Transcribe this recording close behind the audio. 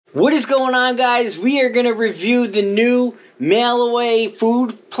What is going on, guys? We are going to review the new mail-away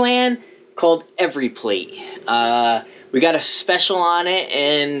food plan called Every Plate. We got a special on it,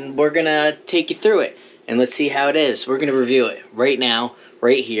 and we're going to take you through it. And let's see how it is. We're going to review it right now,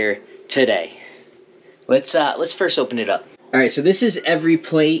 right here, today. Let's first open it up. Alright, so this is Every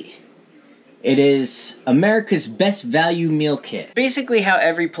Plate. It is America's best value meal kit. Basically how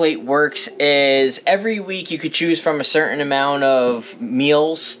Every Plate works is every week you could choose from a certain amount of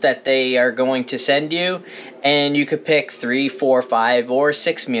meals that they are going to send you, and you could pick 3, 4, 5, or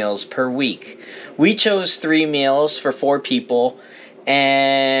 6 meals per week. We chose 3 meals for 4 people,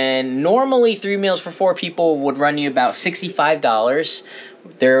 and normally 3 meals for 4 people would run you about $65.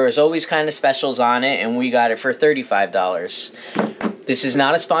 There was always kind of specials on it, and we got it for $35. This is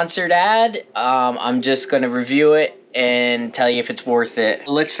not a sponsored ad. I'm just going to review it and tell you if it's worth it.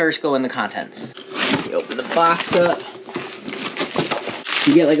 Let's first go in the contents. You open the box up.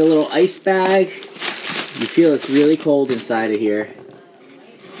 You get like a little ice bag. You feel it's really cold inside of here.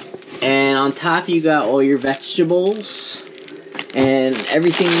 And on top you got all your vegetables and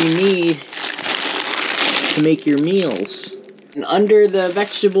everything you need to make your meals. And under the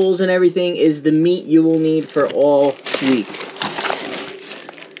vegetables and everything is the meat you will need for all week.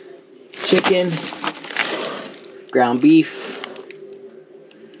 Chicken, ground beef.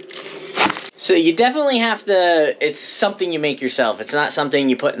 So you definitely have to, it's something you make yourself. It's not something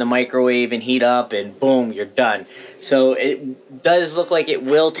you put in the microwave and heat up and boom, you're done. So it does look like it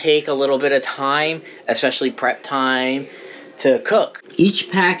will take a little bit of time, especially prep time, to cook. Each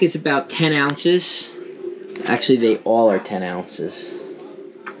pack is about 10 ounces. Actually, they all are 10 ounces.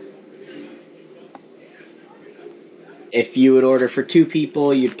 If you would order for 2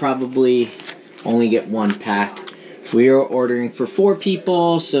 people, you'd probably only get 1 pack. We are ordering for 4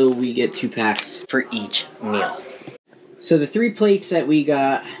 people, so we get 2 packs for each meal. So the 3 plates that we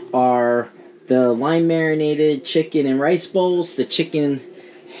got are the lime marinated chicken and rice bowls, the chicken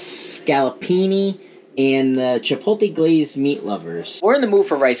scallopini, and the chipotle glazed meat lovers. We're in the mood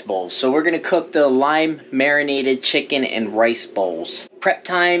for rice bowls, so we're going to cook the lime marinated chicken and rice bowls. Prep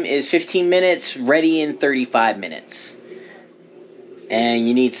time is 15 minutes, ready in 35 minutes. And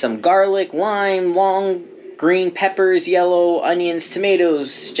you need some garlic, lime, long green peppers, yellow onions,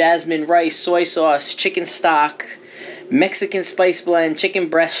 tomatoes, jasmine rice, soy sauce, chicken stock, Mexican spice blend, chicken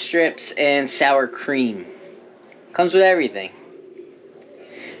breast strips, and sour cream. Comes with everything.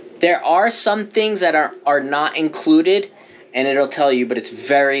 There are some things that are not included, and it'll tell you, but it's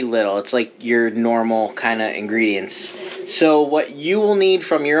very little. It's like your normal kind of ingredients. So what you will need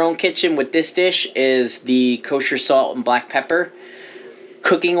from your own kitchen with this dish is the kosher salt and black pepper,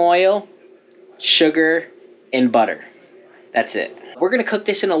 cooking oil, sugar, and butter. That's it. We're going to cook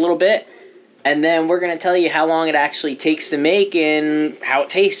this in a little bit, and then we're going to tell you how long it actually takes to make and how it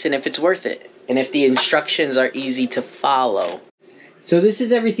tastes and if it's worth it, and if the instructions are easy to follow. So this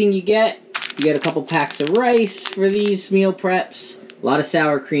is everything you get. You get a couple packs of rice for these meal preps, a lot of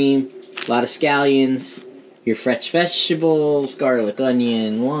sour cream, a lot of scallions, your fresh vegetables, garlic,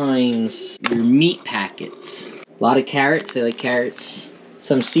 onion, limes, your meat packets, a lot of carrots, I like carrots,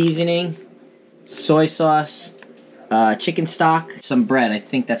 some seasoning, soy sauce, chicken stock, some bread. I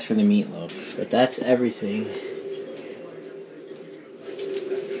think that's for the meatloaf, but that's everything.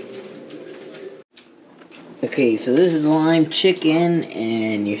 Okay, so this is lime chicken,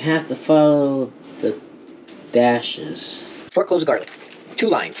 and you have to follow the dashes. 4 cloves of garlic, 2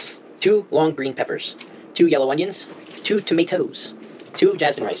 limes, 2 long green peppers, 2 yellow onions, 2 tomatoes, 2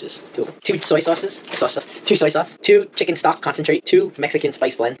 jasmine rices, 2 soy sauces, 2 soy sauce, 2 chicken stock concentrate, 2 Mexican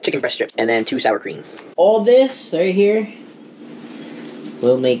spice blend, chicken breast strips, and then 2 sour creams. All this right here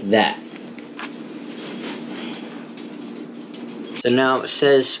will make that. So now it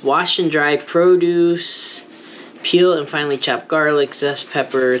says wash and dry produce, peel and finely chop garlic, zest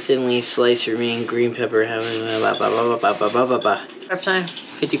pepper, thinly slice remaining green pepper. Prep time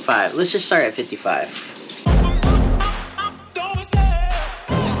 55. Let's just start at 55.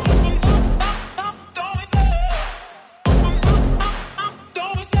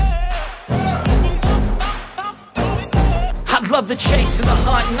 Love the chase and the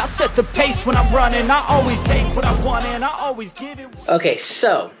hunt, and I set the pace when I'm running. I always take what I want and I always give it. Okay,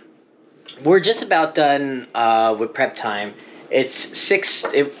 so we're just about done with prep time. It's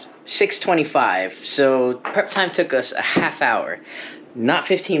 6:25, so prep time took us a half hour, not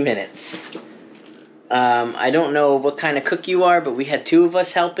 15 minutes. I don't know what kind of cook you are, but we had 2 of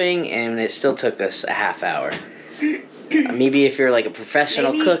us helping, and it still took us a half hour. Maybe if you're like a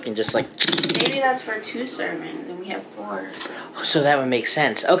professional cook and just like... Maybe that's for 2 sermons and we have 4. So that would make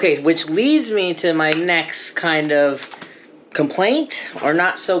sense. Okay, which leads me to my next kind of complaint or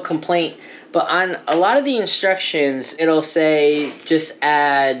not so complaint, but on a lot of the instructions, it'll say just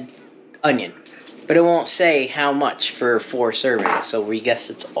add onion, but it won't say how much for 4 servings. So we guess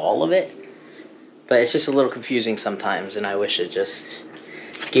it's all of it, but it's just a little confusing sometimes, and I wish it just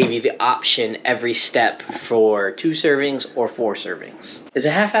gave you the option every step for 2 servings or 4 servings. Is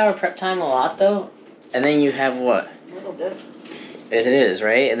a half-hour prep time a lot though? And then you have what? A little bit. It is,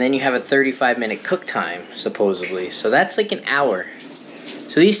 right? And then you have a 35-minute cook time, supposedly. So that's like an hour.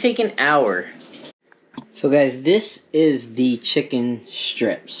 So these take an hour. So guys, this is the chicken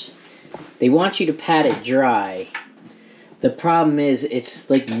strips. They want you to pat it dry. The problem is it's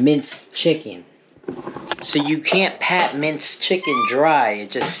like minced chicken. So you can't pat minced chicken dry.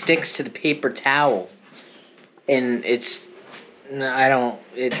 It just sticks to the paper towel. And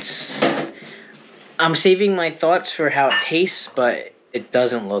I'm saving my thoughts for how it tastes, but it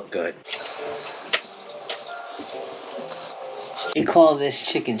doesn't look good. They call this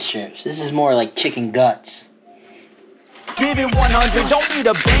chicken strips. This is more like chicken guts. Give it 100, don't need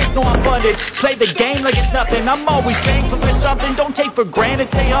a bank, no I'm funded. Play the game like it's nothing, I'm always thankful for something. Don't take for granted,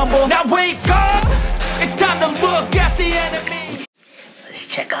 stay humble. Now wake up, it's time to look at the enemy. Let's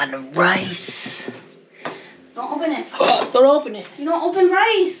check on the rice. Don't open it. Don't open it. You don't open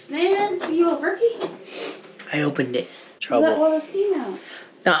rice, man. Are you a rookie? I opened it. You let Trouble. all the steam out.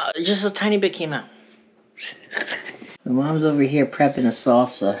 No, just a tiny bit came out. My mom's over here prepping a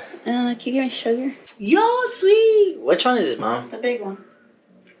salsa. Can you give me sugar? Yo, sweet. Which one is it, Mom? The big one.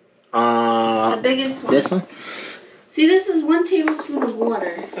 The biggest one. This one? See, this is 1 tablespoon of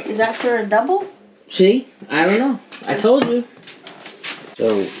water. Is that for a double? See? I don't know. I told you.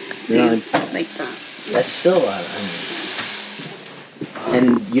 So, you know, Like that. that's still a lot of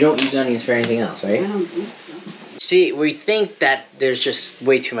onions. And you don't use onions for anything else, I right? don't think so. See, we think that there's just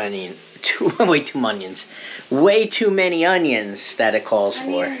way too many onions that it calls I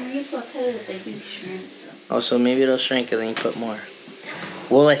for. mean, when you saute it, they do shrink. Oh, so maybe it'll shrink and then you put more.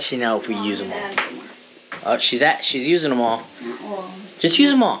 We'll let you know if we use them all. Oh, she's using them all. Not all. Just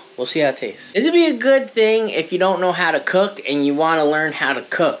use them all. We'll see how it tastes. This would be a good thing if you don't know how to cook and you want to learn how to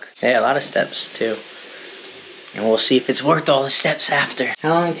cook. Yeah, a lot of steps too. And we'll see if it's worth all the steps after.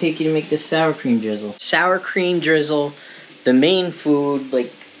 How long did it take you to make this sour cream drizzle? Sour cream drizzle, the main food,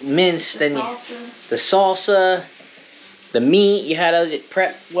 like minced, then the salsa, the meat, you had to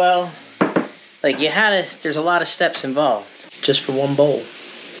prep well. Like there's a lot of steps involved just for one bowl.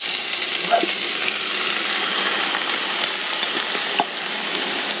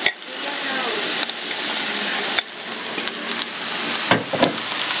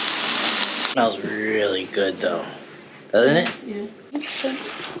 Smells really good though, doesn't it? Yeah.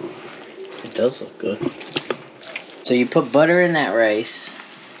 It does look good. So you put butter in that rice.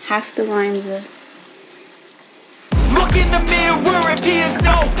 Half the limes. Look in the mirror if he is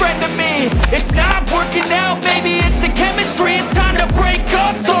no friend to me. It's not working out, maybe it's the chemistry. It's time to break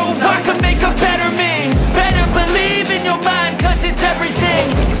up so I can make a better me. Better believe in your mind, cause it's everything.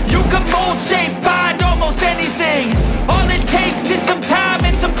 You can mold, shape, find almost anything. All it takes is some time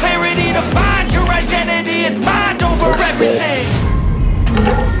and some clarity to find your identity. It's mind over everything.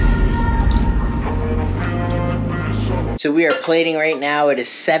 So we are plating right now. It is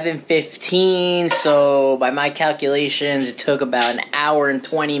 7:15. So by my calculations, it took about an hour and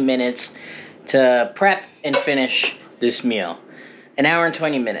 20 minutes to prep and finish this meal. An hour and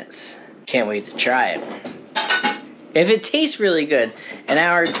 20 minutes. Can't wait to try it. If it tastes really good, an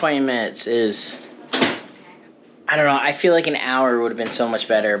hour and 20 minutes is, I don't know, I feel like an hour would have been so much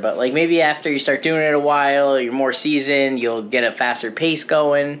better. But like maybe after you start doing it a while, you're more seasoned, you'll get a faster pace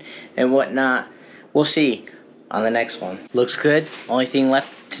going and whatnot. We'll see on the next one. Looks good. Only thing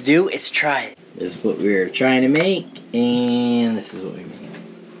left to do is try it. This is what we're trying to make, and this is what we made.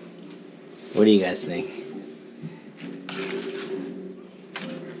 What do you guys think?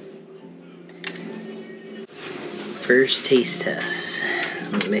 First taste test.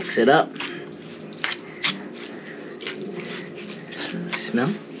 Mix it up.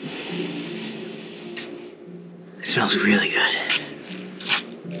 Smell? It smells really good.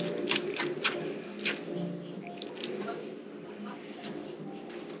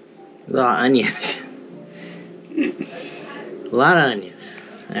 A lot of onions. A lot of onions.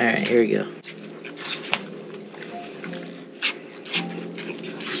 Alright, here we go.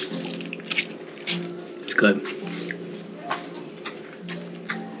 It's good.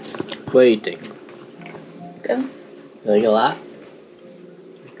 What do you think? Good. You like it a lot?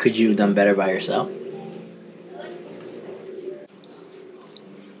 Could you have done better by yourself?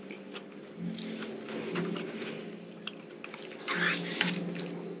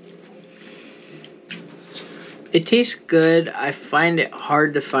 It tastes good. I find it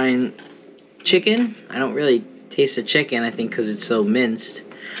hard to find chicken. I don't really taste the chicken, I think, because it's so minced.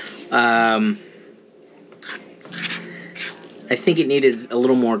 I think it needed a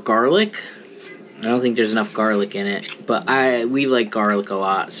little more garlic. I don't think there's enough garlic in it, but we like garlic a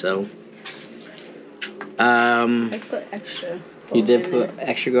lot, so. I put extra. You did put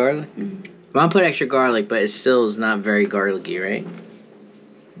extra garlic? Mm-hmm. Mom put extra garlic, but it still is not very garlicky, right?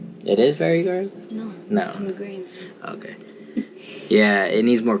 It is very garlic? No. No. I'm agreeing. Okay. Yeah, it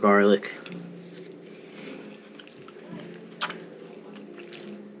needs more garlic.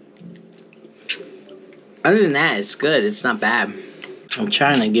 Other than that, it's good. It's not bad. I'm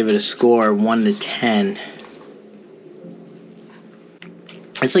trying to give it a score 1 to 10.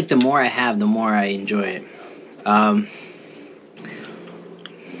 It's like the more I have, the more I enjoy it. I'm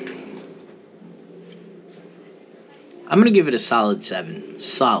going to give it a solid 7.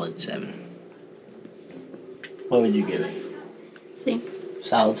 Solid 7. What would you give it? Same.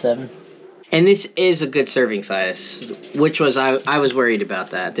 Solid 7? And this is a good serving size, which was, I was worried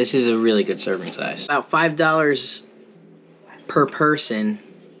about that. This is a really good serving size. About $5 per person.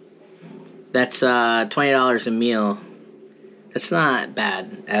 That's $20 a meal. That's not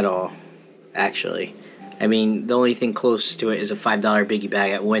bad at all, actually. I mean, the only thing close to it is a $5 biggie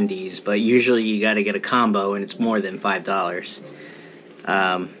bag at Wendy's, but usually you got to get a combo, and it's more than $5.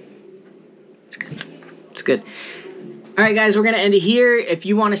 It's good. It's good. All right, guys, we're going to end it here. If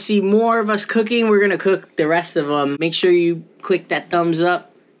you want to see more of us cooking, we're going to cook the rest of them. Make sure you click that thumbs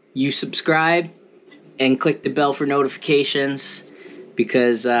up, you subscribe, and click the bell for notifications,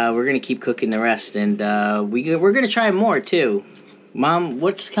 because we're going to keep cooking the rest, and we're going to try more, too. Mom,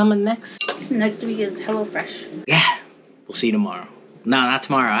 what's coming next? Next week is HelloFresh. Yeah, we'll see you tomorrow. No, not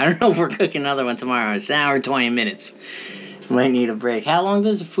tomorrow. I don't know if we're cooking another one tomorrow. It's an hour and 20 minutes. Might need a break. How long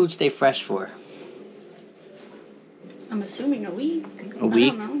does the food stay fresh for? I'm assuming a week. A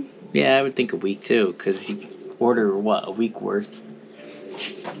week? I don't know. Yeah, I would think a week, too, because you order, what, a week worth?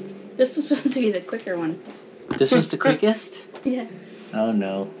 This was supposed to be the quicker one. This was the quickest? Yeah. Oh,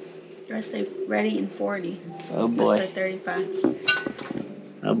 no. The rest say ready in 40. Oh, boy. This said 35.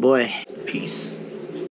 Oh, boy. Peace.